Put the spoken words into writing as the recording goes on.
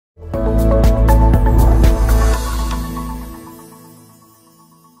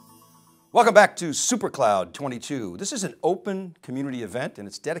Welcome back to Supercloud22. This is an open community event and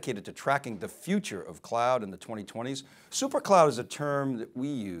it's dedicated to tracking the future of cloud in the 2020s. Supercloud is a term that we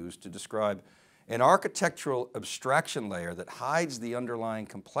use to describe an architectural abstraction layer that hides the underlying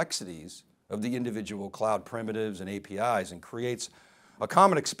complexities of the individual cloud primitives and APIs and creates a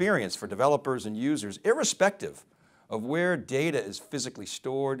common experience for developers and users, irrespective of where data is physically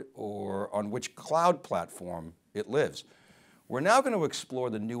stored or on which cloud platform it lives. We're now going to explore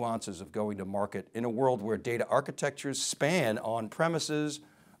the nuances of going to market in a world where data architectures span on premises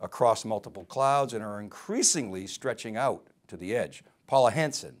across multiple clouds and are increasingly stretching out to the edge. Paula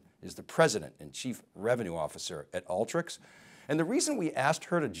Hansen is the President and Chief Revenue Officer at Alteryx. And the reason we asked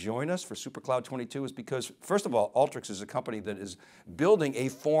her to join us for Supercloud22 is because, first of all, Alteryx is a company that is building a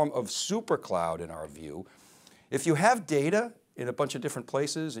form of supercloud in our view. If you have data in a bunch of different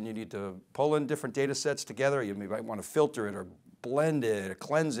places and you need to pull in different data sets together, you might want to filter it or blend it, or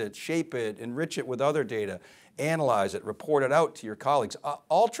cleanse it, shape it, enrich it with other data, analyze it, report it out to your colleagues.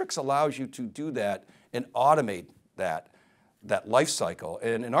 Alteryx allows you to do that and automate that life cycle,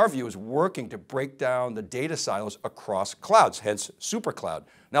 and in our view is working to break down the data silos across clouds, hence SuperCloud.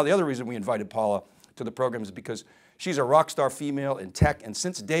 Now the other reason we invited Paula to the program is because she's a rock star female in tech, and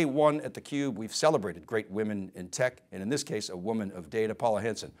since day one at theCUBE, we've celebrated great women in tech, and in this case, a woman of data. Paula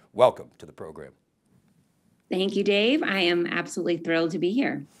Hansen, welcome to the program. Thank you, Dave. I am absolutely thrilled to be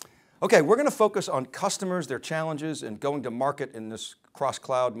here. Okay, we're going to focus on customers, their challenges, and going to market in this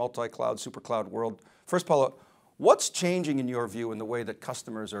cross-cloud, multi-cloud, supercloud world. First, Paula, what's changing in your view in the way that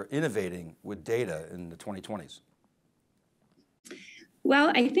customers are innovating with data in the 2020s?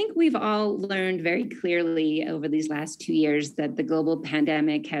 Well, I think we've all learned very clearly over these last 2 years that the global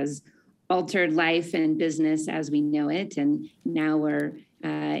pandemic has altered life and business as we know it. And now we're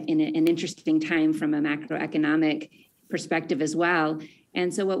in an interesting time from a macroeconomic perspective as well.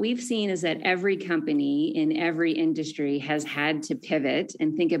 And so what we've seen is that every company in every industry has had to pivot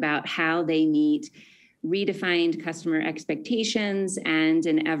and think about how they meet redefined customer expectations and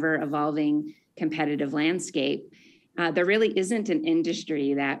an ever-evolving competitive landscape. There really isn't an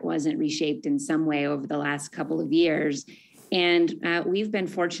industry that wasn't reshaped in some way over the last couple of years. And we've been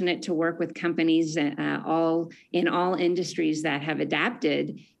fortunate to work with companies in all industries that have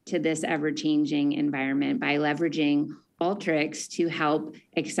adapted to this ever-changing environment by leveraging Alteryx to help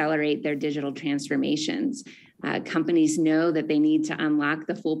accelerate their digital transformations. Companies know that they need to unlock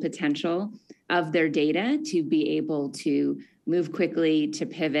the full potential of their data to be able to move quickly, to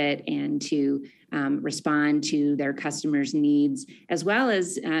pivot, and to respond to their customers' needs, as well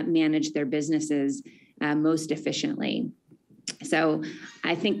as manage their businesses most efficiently. So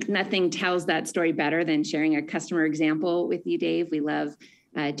I think nothing tells that story better than sharing a customer example with you, Dave. We love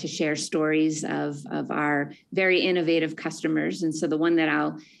to share stories of our very innovative customers. And so the one that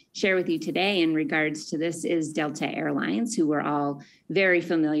I'll share with you today in regards to this is Delta Airlines, who we're all very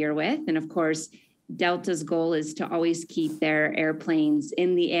familiar with. And of course, Delta's goal is to always keep their airplanes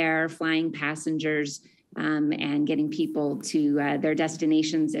in the air, flying passengers, and getting people to their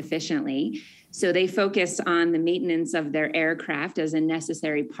destinations efficiently. So they focus on the maintenance of their aircraft as a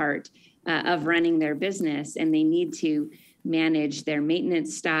necessary part of running their business, and they need to manage their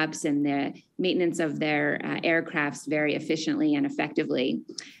maintenance stops and the maintenance of their aircrafts very efficiently and effectively.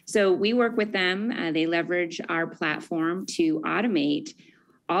 So we work with them. They leverage our platform to automate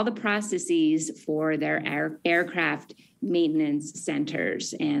all the processes for their aircraft maintenance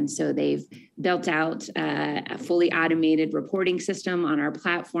centers. And so they've built out a fully automated reporting system on our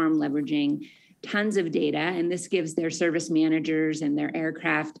platform, leveraging tons of data. And this gives their service managers and their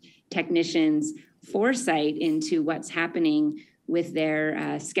aircraft technicians foresight into what's happening with their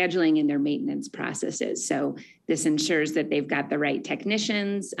scheduling and their maintenance processes. So this ensures that they've got the right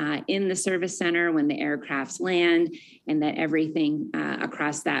technicians in the service center when the aircrafts land, and that everything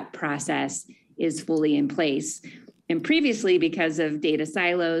across that process is fully in place. And previously, because of data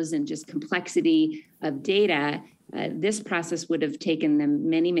silos and just complexity of data, this process would have taken them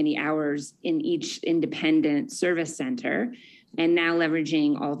many, many hours in each independent service center. And now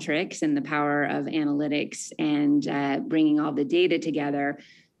leveraging Alteryx and the power of analytics and bringing all the data together,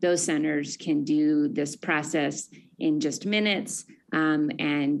 those centers can do this process in just minutes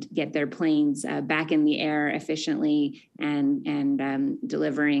and get their planes back in the air efficiently and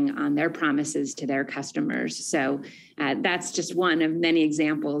delivering on their promises to their customers. So that's just one of many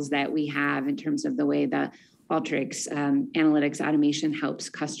examples that we have in terms of the way the Alteryx analytics automation helps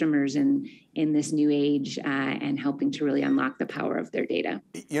customers in this new age and helping to really unlock the power of their data.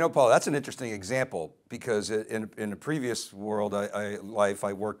 You know, Paul, that's an interesting example because in a previous world life,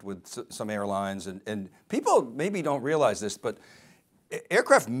 I worked with some airlines and people maybe don't realize this, but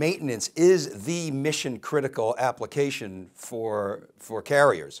aircraft maintenance is the mission critical application for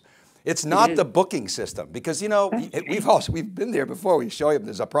carriers. It's not the booking system, because we've been there before. We show you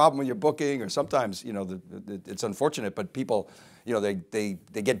there's a problem with your booking, or sometimes it's unfortunate, but people they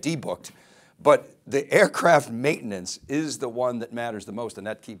get debooked. But the aircraft maintenance is the one that matters the most, and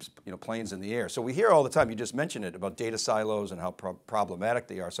that keeps planes in the air. So we hear all the time, you just mentioned it, about data silos and how problematic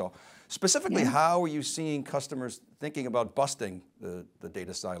they are. So specifically, how are you seeing customers thinking about busting the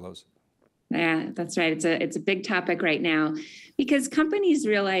data silos? Yeah, that's right. It's a big topic right now, because companies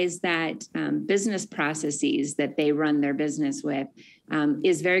realize that business processes that they run their business with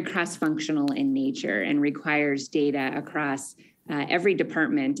is very cross-functional in nature and requires data across every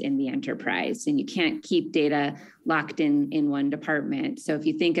department in the enterprise. And you can't keep data locked in one department. So if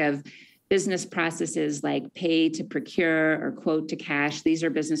you think of business processes like pay to procure or quote to cash, these are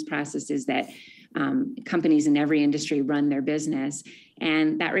business processes that companies in every industry run their business.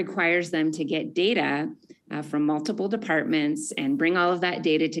 And that requires them to get data from multiple departments and bring all of that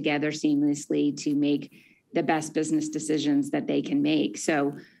data together seamlessly to make the best business decisions that they can make.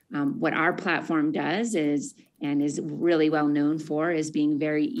 So what our platform does is really well known for is being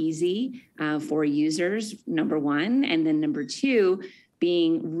very easy for users, number one. And then number two,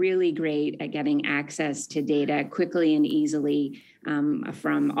 being really great at getting access to data quickly and easily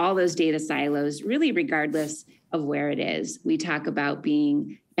from all those data silos, really regardless of where it is. We talk about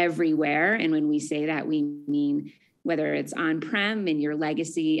being everywhere. And when we say that, we mean whether it's on-prem in your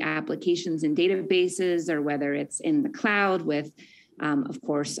legacy applications and databases, or whether it's in the cloud with, of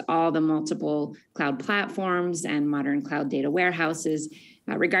course, all the multiple cloud platforms and modern cloud data warehouses.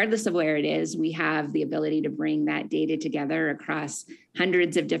 Regardless of where it is, we have the ability to bring that data together across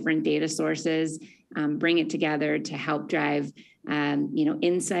hundreds of different data sources, bring it together to help drive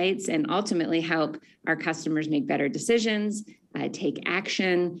insights, and ultimately help our customers make better decisions, take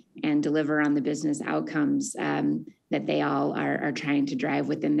action, and deliver on the business outcomes that they all are trying to drive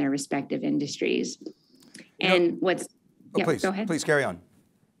within their respective industries. And please, go ahead. Please carry on.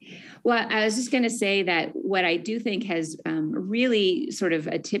 Well, I was just going to say that what I do think has really sort of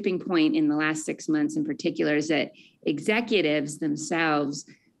a tipping point in the last 6 months in particular is that executives themselves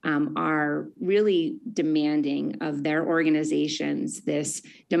are really demanding of their organizations this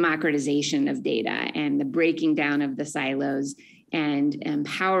democratization of data and the breaking down of the silos and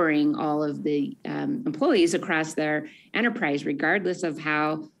empowering all of the employees across their enterprise, regardless of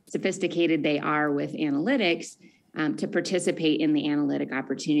how sophisticated they are with analytics, to participate in the analytic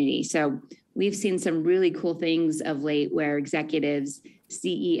opportunity. So we've seen some really cool things of late where executives,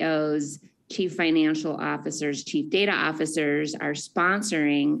 CEOs, chief financial officers, chief data officers are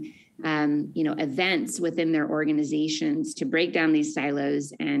sponsoring events within their organizations to break down these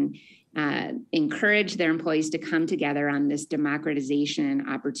silos and encourage their employees to come together on this democratization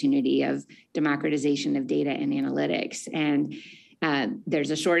opportunity of democratization of data and analytics. And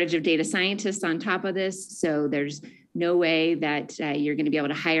there's a shortage of data scientists on top of this, so there's no way that you're going to be able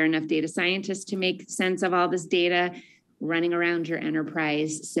to hire enough data scientists to make sense of all this data running around your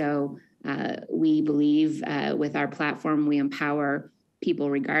enterprise. So we believe with our platform, we empower people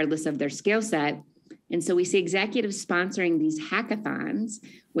regardless of their skill set. And so we see executives sponsoring these hackathons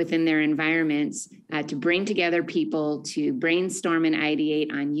within their environments to bring together people to brainstorm and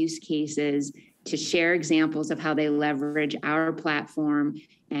ideate on use cases, to share examples of how they leverage our platform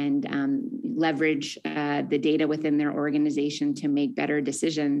and leverage the data within their organization to make better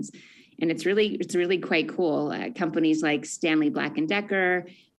decisions. And it's really quite cool. Companies like Stanley Black & Decker,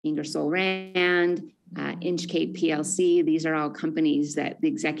 Ingersoll Rand, Inchcape PLC, these are all companies that the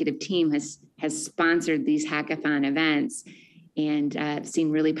executive team has sponsored these hackathon events, and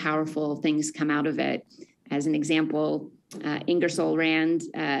seen really powerful things come out of it. As an example, Ingersoll Rand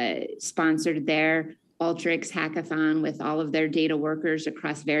sponsored their Alteryx hackathon with all of their data workers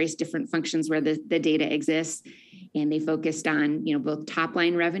across various different functions where the data exists. And they focused on both top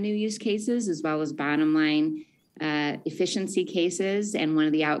line revenue use cases as well as bottom line efficiency cases. And one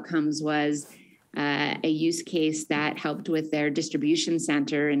of the outcomes was a use case that helped with their distribution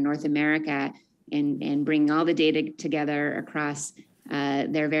center in North America and bring all the data together across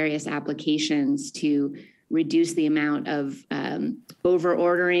their various applications to reduce the amount of over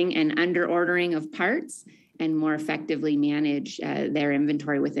ordering and under ordering of parts and more effectively manage their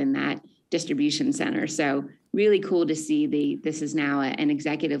inventory within that distribution center. So really cool to see this is now an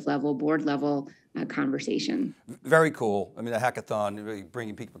executive level, board level conversation. Very cool. I mean, a hackathon, really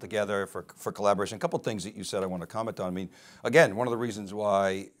bringing people together for collaboration. A couple of things that you said I want to comment on. I mean, again, one of the reasons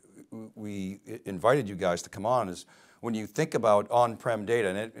why we invited you guys to come on is when you think about on-prem data,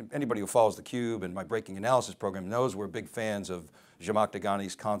 and anybody who follows theCUBE and my breaking analysis program knows we're big fans of Zhamak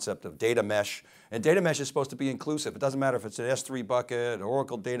Dehghani's concept of data mesh. And data mesh is supposed to be inclusive. It doesn't matter if it's an S3 bucket, an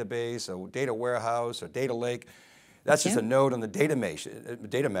Oracle database, a data warehouse, a data lake. That's just a node on the data mesh,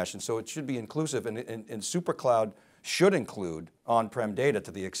 and so it should be inclusive, and SuperCloud should include on-prem data to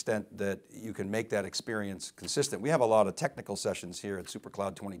the extent that you can make that experience consistent. We have a lot of technical sessions here at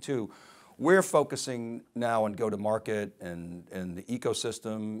Supercloud22. We're focusing now on go-to-market and the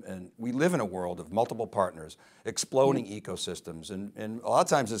ecosystem, and we live in a world of multiple partners, exploding ecosystems, and a lot of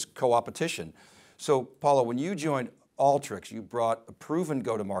times it's co-opetition. So Paula, when you joined Alteryx, you brought a proven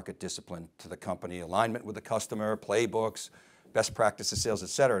go-to-market discipline to the company, alignment with the customer, playbooks, best practices, sales, et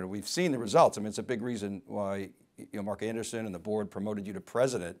cetera. And we've seen the results. I mean, it's a big reason why Mark Anderson and the board promoted you to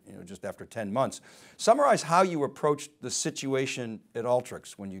president just after 10 months. Summarize how you approached the situation at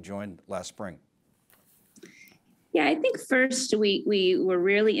Alteryx when you joined last spring. Yeah, I think first we were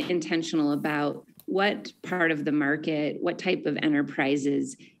really intentional about what part of the market, what type of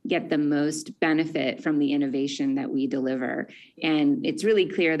enterprises get the most benefit from the innovation that we deliver. And it's really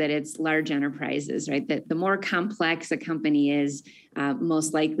clear that it's large enterprises, right? That the more complex a company is,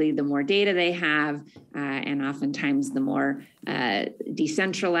 most likely the more data they have, and oftentimes the more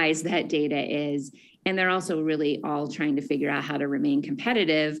decentralized that data is. And they're also really all trying to figure out how to remain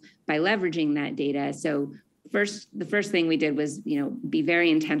competitive by leveraging that data. So the first thing we did was, be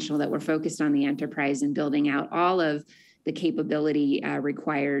very intentional that we're focused on the enterprise and building out all of the capability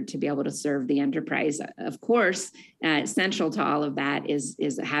required to be able to serve the enterprise. Of course, essential to all of that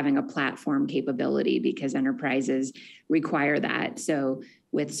is having a platform capability, because enterprises require that. So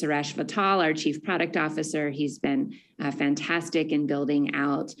with Suresh Vittal, our Chief Product Officer, he's been fantastic in building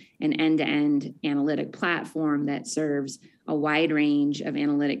out an end-to-end analytic platform that serves a wide range of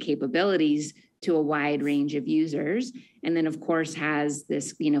analytic capabilities to a wide range of users. And then of course has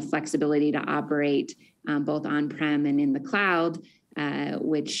this, flexibility to operate both on-prem and in the cloud,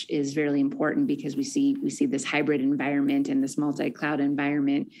 which is really important because we see this hybrid environment and this multi-cloud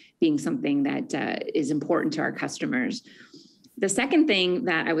environment being something that is important to our customers. The second thing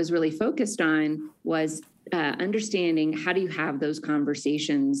that I was really focused on was understanding how do you have those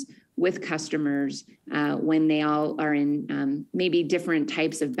conversations with customers when they all are in maybe different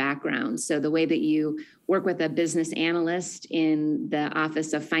types of backgrounds. So the way that you work with a business analyst in the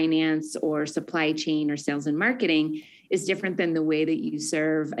Office of Finance or supply chain or sales and marketing is different than the way that you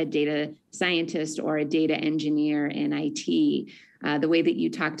serve a data scientist or a data engineer in IT. The way that you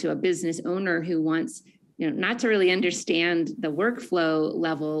talk to a business owner who wants not to really understand the workflow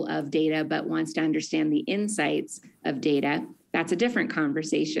level of data, but wants to understand the insights of data, that's a different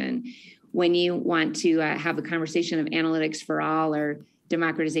conversation. When you want to have a conversation of analytics for all or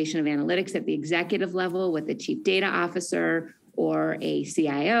democratization of analytics at the executive level with a chief data officer or a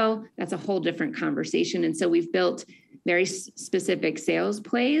CIO, that's a whole different conversation. And so we've built very specific sales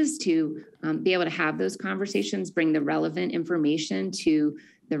plays to be able to have those conversations, bring the relevant information to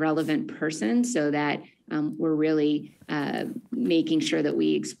the relevant person so that we're really making sure that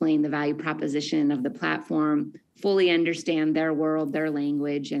we explain the value proposition of the platform, fully understand their world, their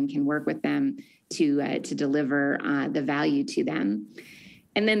language, and can work with them to deliver the value to them.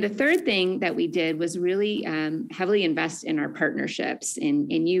 And then the third thing that we did was really heavily invest in our partnerships.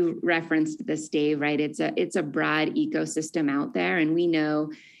 And you referenced this, Dave, right? It's a broad ecosystem out there, and we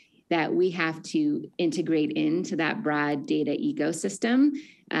know that we have to integrate into that broad data ecosystem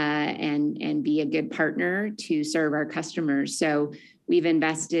and be a good partner to serve our customers. So we've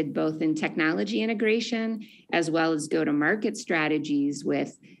invested both in technology integration as well as go-to-market strategies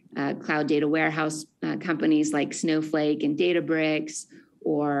with cloud data warehouse companies like Snowflake and Databricks,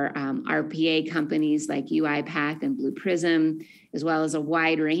 or RPA companies like UiPath and Blue Prism, as well as a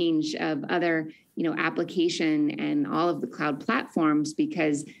wide range of other application and all of the cloud platforms,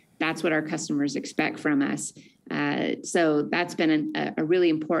 because that's what our customers expect from us. So that's been a really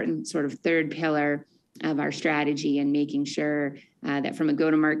important sort of third pillar of our strategy, and making sure that from a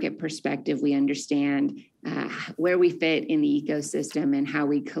go-to-market perspective, we understand where we fit in the ecosystem and how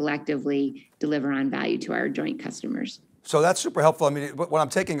we collectively deliver on value to our joint customers. So that's super helpful. I mean, what I'm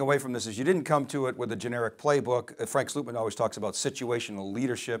taking away from this is you didn't come to it with a generic playbook. Frank Slootman always talks about situational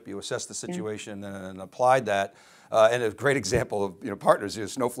leadership. You assess the situation and applied that. And a great example of partners,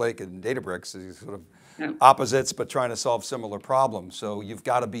 Snowflake and Databricks, is sort of opposites, but trying to solve similar problems. So you've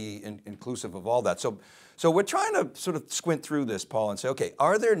got to be inclusive of all that. So we're trying to sort of squint through this, Paul, and say, okay,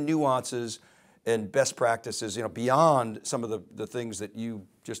 are there nuances and best practices, beyond some of the things that you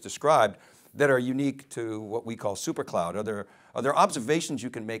just described that are unique to what we call SuperCloud? Are there observations you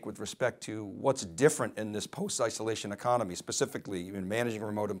can make with respect to what's different in this post-isolation economy, specifically in managing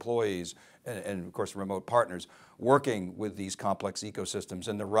remote employees and of course remote partners, working with these complex ecosystems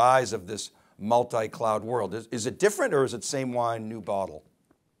and the rise of this multi-cloud world? Is it different or is it same wine, new bottle?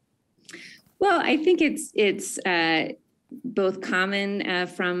 Well, I think it's both common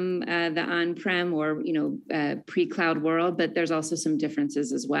from the on-prem or pre-cloud world, but there's also some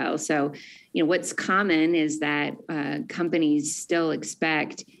differences as well. So, what's common is that companies still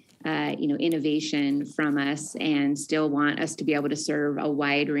expect innovation from us and still want us to be able to serve a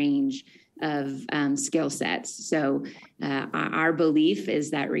wide range of skill sets. So, our belief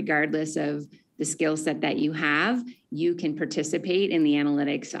is that regardless of the skill set that you have, you can participate in the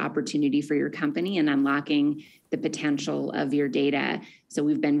analytics opportunity for your company and unlocking the potential of your data. So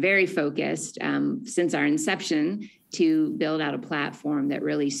we've been very focused since our inception to build out a platform that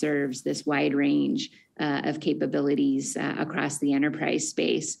really serves this wide range of capabilities across the enterprise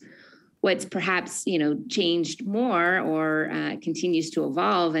space. What's perhaps changed more or continues to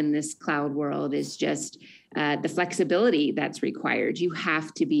evolve in this cloud world is just the flexibility that's required. You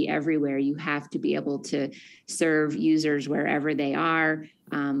have to be everywhere. You have to be able to serve users wherever they are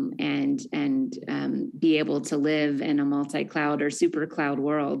and be able to live in a multi-cloud or super cloud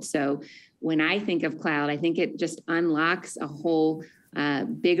world. So when I think of cloud, I think it just unlocks a whole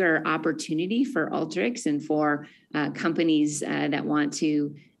bigger opportunity for Alteryx and for companies that want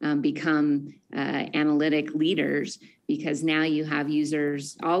to become analytic leaders, because now you have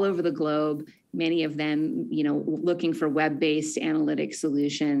users all over the globe, many of them, looking for web-based analytic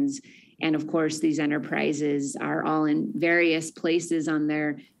solutions. And of course, these enterprises are all in various places on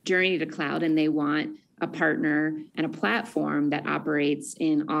their journey to cloud, and they want a partner and a platform that operates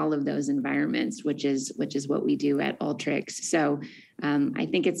in all of those environments, which is what we do at Alteryx. So I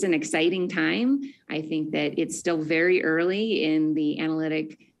think it's an exciting time. I think that it's still very early in the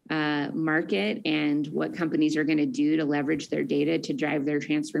analytic market and what companies are going to do to leverage their data to drive their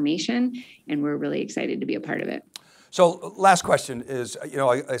transformation. And we're really excited to be a part of it. So last question is,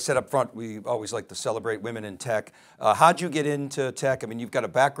 I said up front, we always like to celebrate women in tech. How'd you get into tech? I mean, you've got a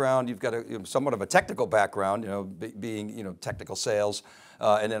background, you've got somewhat of a technical background, being, technical sales.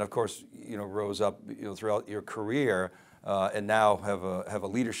 And then of course, rose up, throughout your career. And now have a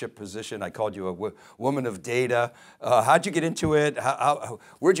leadership position. I called you a woman of data. How'd you get into it?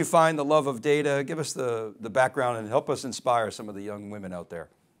 Where'd you find the love of data? Give us the background and help us inspire some of the young women out there.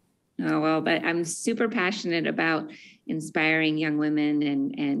 Oh, well, but I'm super passionate about inspiring young women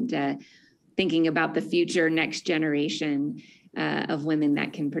and thinking about the future next generation of women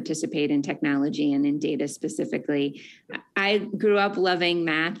that can participate in technology and in data specifically. I grew up loving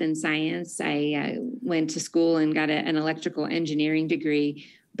math and science. I went to school and got an electrical engineering degree,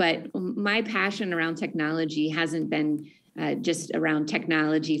 but my passion around technology hasn't been just around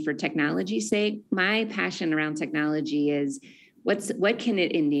technology for technology's sake. My passion around technology is what can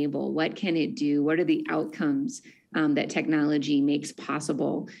it enable? What can it do? What are the outcomes that technology makes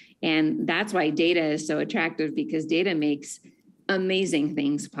possible? And that's why data is so attractive, because data makes amazing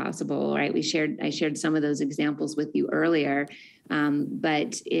things possible, right? I shared some of those examples with you earlier,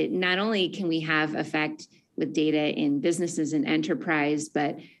 but it not only can we have effect with data in businesses and enterprise,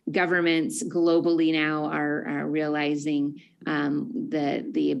 but governments globally now are realizing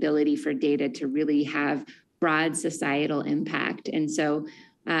the ability for data to really have broad societal impact. And so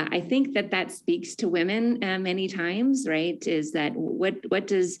I think that speaks to women many times, right? Is that what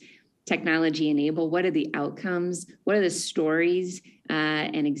does technology enable? What are the outcomes? What are the stories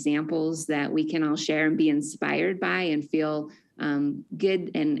and examples that we can all share and be inspired by and feel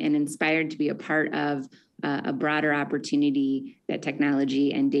good and inspired to be a part of a broader opportunity that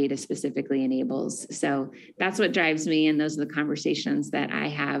technology and data specifically enables? So that's what drives me, and those are the conversations that I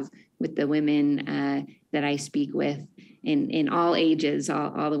have with the women that I speak with in all ages,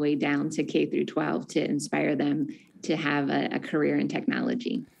 all the way down to K through 12, to inspire them to have a career in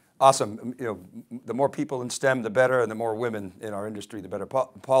technology. Awesome. The more people in STEM, the better, and the more women in our industry, the better.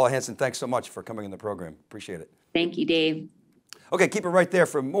 Paula Hansen, thanks so much for coming in the program. Appreciate it. Thank you, Dave. Okay, keep it right there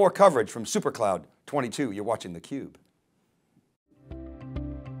for more coverage from Supercloud22. You're watching theCUBE.